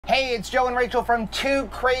Hey, it's Joe and Rachel from Two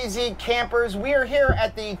Crazy Campers. We are here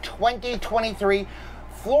at the 2023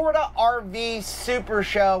 Florida RV Super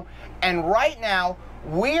Show, and right now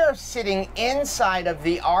we are sitting inside of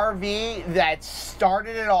the RV that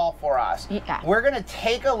started it all for us. Yeah. We're going to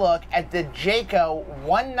take a look at the Jayco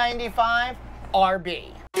 195 RB.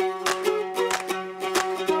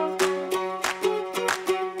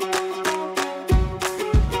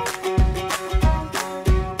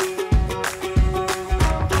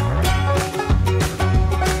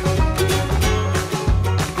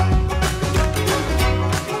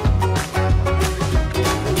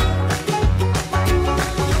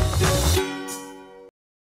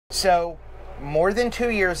 So, more than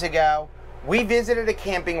 2 years ago, we visited a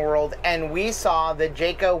Camping World and we saw the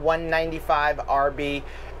Jayco 195 RB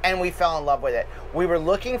and we fell in love with it. We were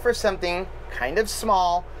looking for something kind of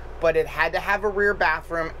small, but it had to have a rear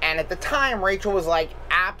bathroom, and at the time, Rachel was like,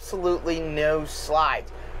 absolutely no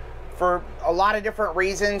slides. For a lot of different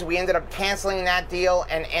reasons, we ended up canceling that deal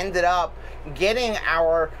and ended up getting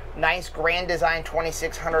our nice Grand Design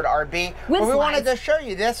 2600 RB. But we wanted to show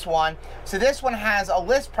you this one. So this one has a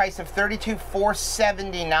list price of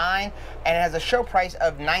 $32,479 and it has a show price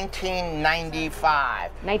of $19,995.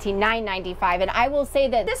 $19,995. And I will say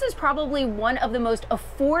that this is probably one of the most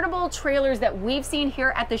affordable trailers that we've seen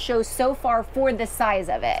here at the show so far for the size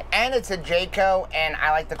of it. And it's a Jayco, and I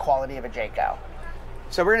like the quality of a Jayco.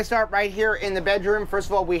 So we're gonna start right here in the bedroom. First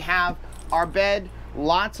of all, we have our bed,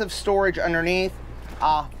 lots of storage underneath.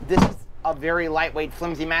 This is a very lightweight,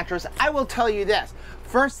 flimsy mattress. I will tell you this,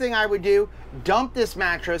 first thing I would do, dump this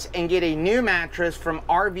mattress and get a new mattress from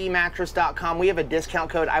rvmattress.com. We have a discount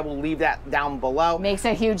code. I will leave that down below. Makes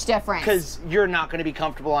a huge difference. Because you're not gonna be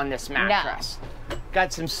comfortable on this mattress. No.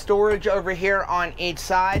 Got some storage over here on each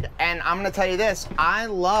side, and I'm gonna tell you this, I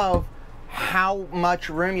love how much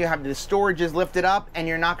room you have. The storage is lifted up and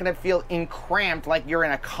you're not going to feel cramped like you're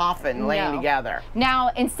in a coffin laying together.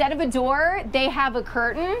 Now, instead of a door, they have a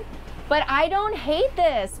curtain, but I don't hate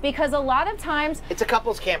this because a lot of times it's a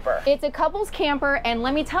couples camper. It's a couples camper, and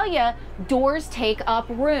let me tell you, doors take up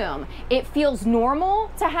room. It feels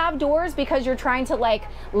normal to have doors because you're trying to like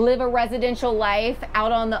live a residential life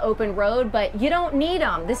out on the open road, but you don't need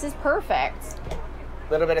them. This is perfect.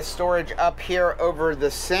 A little bit of storage up here over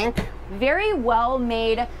the sink. Very well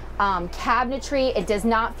made cabinetry. It does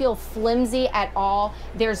not feel flimsy at all.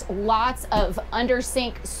 There's lots of under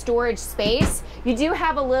sink storage space. You do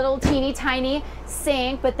have a little teeny tiny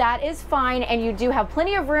sink, but that is fine. And you do have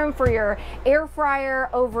plenty of room for your air fryer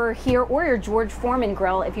over here or your George Foreman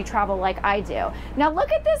grill if you travel like I do. Now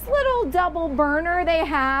look at this little double burner they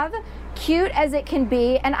have. Cute as it can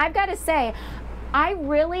be. And I've got to say, I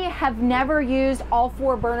really have never used all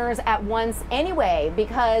 4 burners at once anyway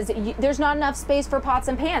because there's not enough space for pots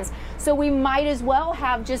and pans. So we might as well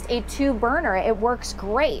have just a 2 burner. It works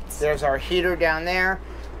great. There's our heater down there.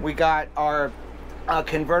 We got our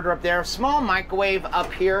converter up there, small microwave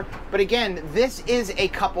up here. But again, this is a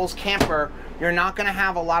couples camper. You're not gonna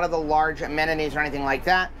have a lot of the large amenities or anything like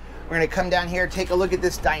that. We're gonna come down here, take a look at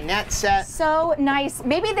this dinette set. So nice.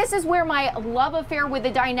 Maybe this is where my love affair with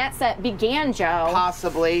the dinette set began, Joe.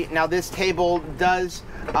 Possibly. Now this table does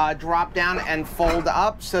drop down and fold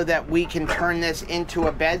up so that we can turn this into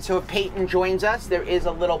a bed. So if Peyton joins us, there is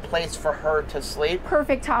a little place for her to sleep.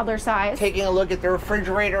 Perfect toddler size. Taking a look at the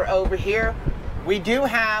refrigerator over here. We do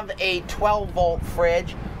have a 12-volt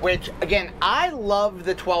fridge, which again, I love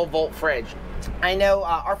the 12-volt fridge. I know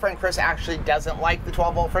our friend Chris actually doesn't like the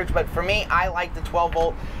 12-volt fridge, but for me, I like the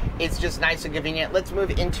 12-volt. It's just nice and convenient. Let's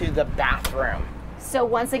move into the bathroom. So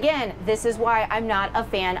once again, this is why I'm not a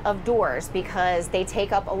fan of doors, because they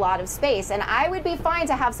take up a lot of space. And I would be fine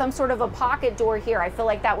to have some sort of a pocket door here. I feel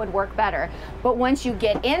like that would work better. But once you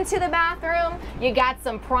get into the bathroom, you got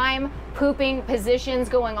some prime pooping positions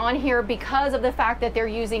going on here because of the fact that they're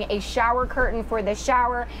using a shower curtain for the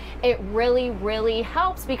shower. It really, really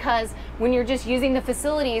helps because when you're just using the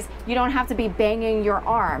facilities, you don't have to be banging your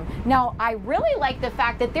arm. Now, I really like the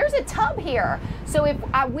fact that there's a tub here. So if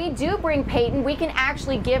we do bring Peyton, we can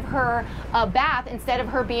actually give her a bath instead of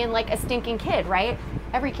her being like a stinking kid, right?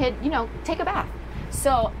 Every kid, you know, take a bath.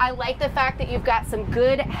 So I like the fact that you've got some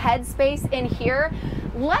good headspace in here.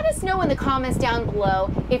 Let us know in the comments down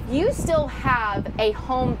below if you still have a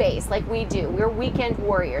home base like we do. We're weekend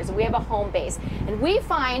warriors. We have a home base. And we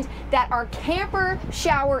find that our camper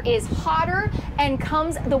shower is hotter and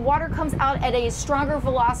the water comes out at a stronger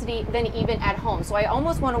velocity than even at home. So I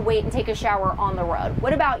almost want to wait and take a shower on the road.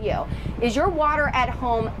 What about you? Is your water at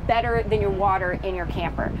home better than your water in your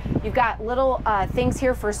camper? You've got little things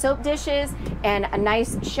here for soap dishes and a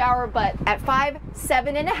nice shower, but at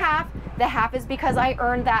 5'7.5", The half is because I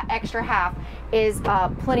earned that extra half, is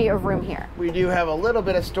plenty of room here. We do have a little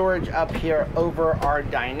bit of storage up here over our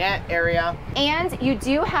dinette area. And you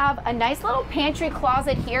do have a nice little pantry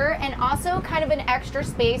closet here, and also kind of an extra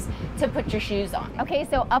space to put your shoes on. Okay,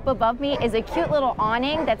 so up above me is a cute little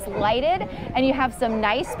awning that's lighted, and you have some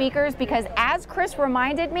nice speakers, because as Chris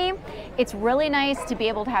reminded me, it's really nice to be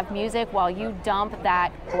able to have music while you dump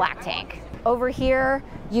that black tank. Over here,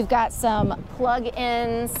 you've got some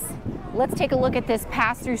plug-ins. Let's take a look at this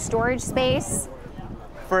pass-through storage space.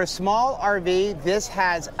 For a small RV, this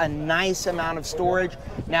has a nice amount of storage.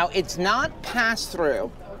 Now, it's not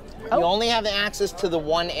pass-through. You only have access to the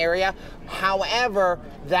one area. However,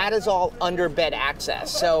 that is all under bed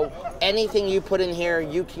access. So anything you put in here,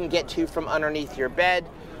 you can get to from underneath your bed.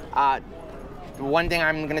 One thing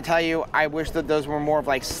I'm going to tell you, I wish that those were more of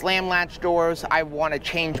like slam latch doors. I want to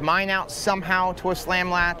change mine out somehow to a slam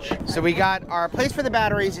latch. So we got our place for the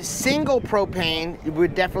batteries, single propane. You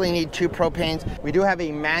would definitely need 2 propanes. We do have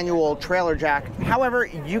a manual trailer jack. However,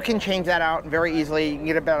 you can change that out very easily. You can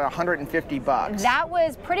get about 150 bucks. That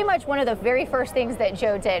was pretty much one of the very first things that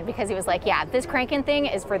Joe did, because he was like, yeah, this cranking thing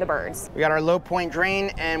is for the birds. We got our low point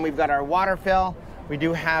drain, and we've got our water fill. We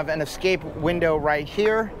do have an escape window right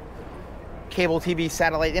here. Cable TV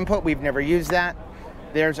satellite input, we've never used that.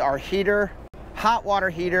 There's our heater, hot water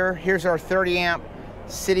heater. Here's our 30 amp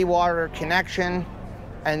city water connection.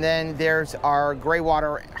 And then there's our gray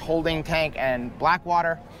water holding tank and black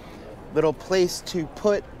water. Little place to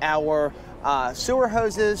put our sewer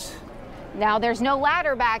hoses. Now there's no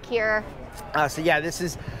ladder back here. So yeah, this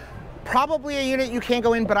is probably a unit you can't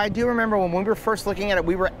go in, but I do remember when we were first looking at it,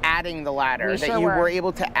 we were adding the ladder, that you were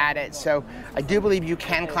able to add it. So I do believe you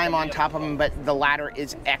can climb on top of them, but the ladder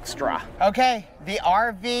is extra. Okay, the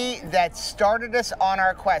RV that started us on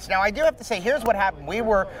our quest. Now I do have to say, here's what happened. We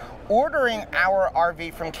were ordering our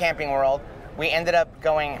RV from Camping World. We ended up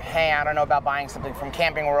going, hey, I don't know about buying something from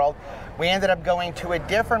Camping World. We ended up going to a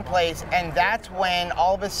different place, and that's when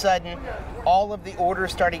all of a sudden, all of the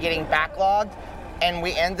orders started getting backlogged. And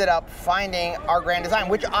we ended up finding our Grand Design,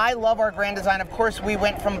 which I love our Grand Design. Of course, we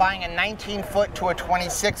went from buying a 19-foot to a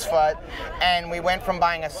 26-foot, and we went from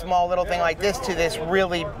buying a small little thing like this to this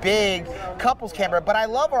really big couples camper. But I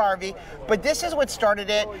love our RV, but this is what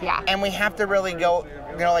started it. Yeah. And we have to really go,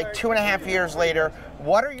 you know, like 2.5 years later,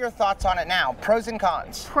 what are your thoughts on it now? Pros and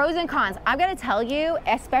cons. Pros and cons. I'm gonna tell you,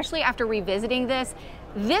 especially after revisiting this,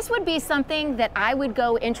 this would be something that I would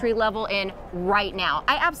go entry level in right now.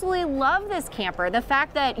 I absolutely love this camper. The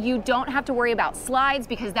fact that you don't have to worry about slides,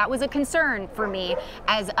 because that was a concern for me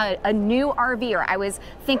as a new RVer. I was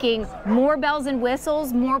thinking more bells and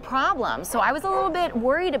whistles, more problems. So I was a little bit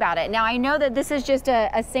worried about it. Now I know that this is just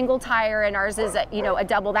a single tire and ours is a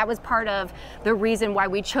double. That was part of the reason why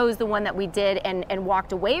we chose the one that we did and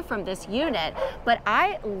walked away from this unit. But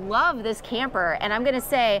I love this camper, and I'm gonna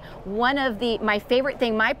say one of my favorite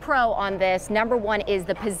thing, my pro on this, number one, is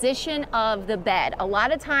the position of the bed. A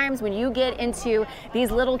lot of times when you get into these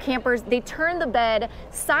little campers, they turn the bed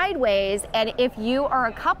sideways, and if you are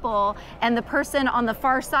a couple and the person on the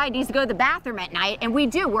far side needs to go to the bathroom at night, and we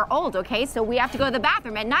do, we're old, okay, so we have to go to the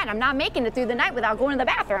bathroom at night. I'm not making it through the night without going to the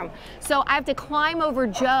bathroom. So I have to climb over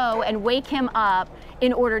Joe and wake him up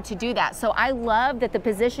in order to do that. So I love that the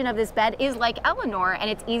position of this bed is like Eleanor, and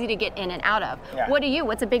it's easy to get in and out of. Yeah.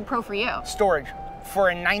 What's a big pro for you? Storage.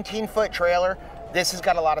 For a 19-foot trailer, this has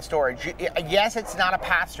got a lot of storage. Yes, it's not a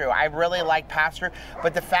pass-through. I really like pass-through,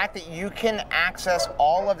 but the fact that you can access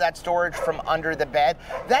all of that storage from under the bed,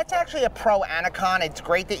 that's actually a pro and a con. It's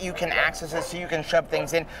great that you can access it so you can shove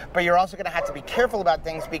things in, but you're also gonna have to be careful about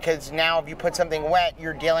things, because now if you put something wet,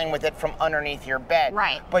 you're dealing with it from underneath your bed.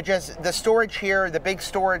 Right. But just the storage here, the big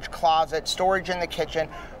storage closet, storage in the kitchen,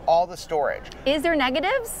 all the storage. Is there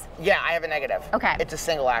negatives? Yeah, I have a negative. Okay. It's a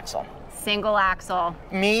single axle. Single axle.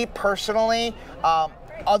 Me personally,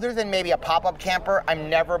 other than maybe a pop-up camper,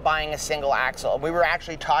 I'm never buying a single axle. We were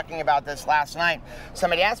actually talking about this last night.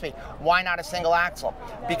 Somebody asked me, why not a single axle?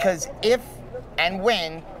 Because if and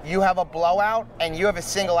when you have a blowout and you have a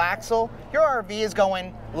single axle, your RV is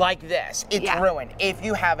going like this. It's ruined. If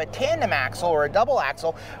you have a tandem axle or a double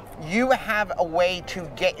axle, you have a way to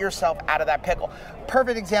get yourself out of that pickle.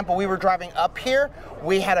 Perfect example, we were driving up here,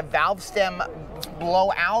 we had a valve stem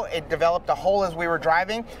blow out, it developed a hole as we were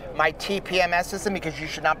driving. My TPMS system, because you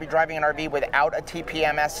should not be driving an RV without a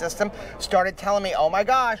TPMS system, started telling me, oh my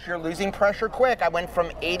gosh, you're losing pressure quick. I went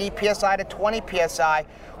from 80 PSI to 20 PSI.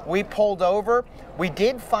 We pulled over. We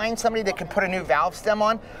did find somebody that could put a new valve stem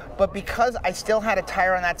on, but because I still had a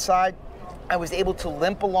tire on that side, I was able to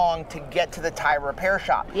limp along to get to the tire repair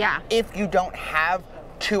shop. Yeah. If you don't have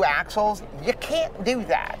 2 axles, you can't do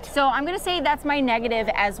that. So I'm gonna say that's my negative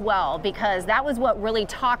as well, because that was what really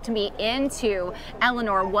talked me into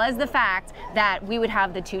Eleanor, was the fact that we would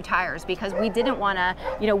have the 2 tires, because we didn't wanna,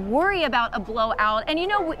 you know, worry about a blowout. And you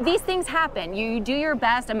know, these things happen. You do your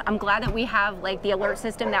best. I'm glad that we have like the alert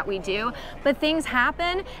system that we do, but things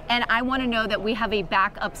happen, and I wanna know that we have a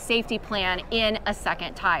backup safety plan in a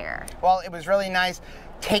second tire. Well, it was really nice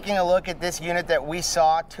taking a look at this unit that we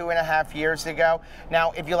saw 2.5 years ago.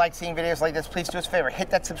 Now, if you like seeing videos like this, please do us a favor,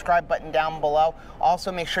 hit that subscribe button down below.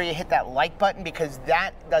 Also, make sure you hit that like button, because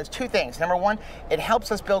that does 2 things. Number 1, it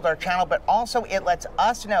helps us build our channel, but also it lets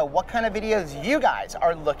us know what kind of videos you guys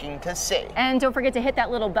are looking to see. And don't forget to hit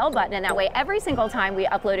that little bell button, and that way every single time we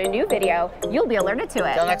upload a new video, you'll be alerted to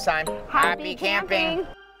it. Until next time, Happy camping.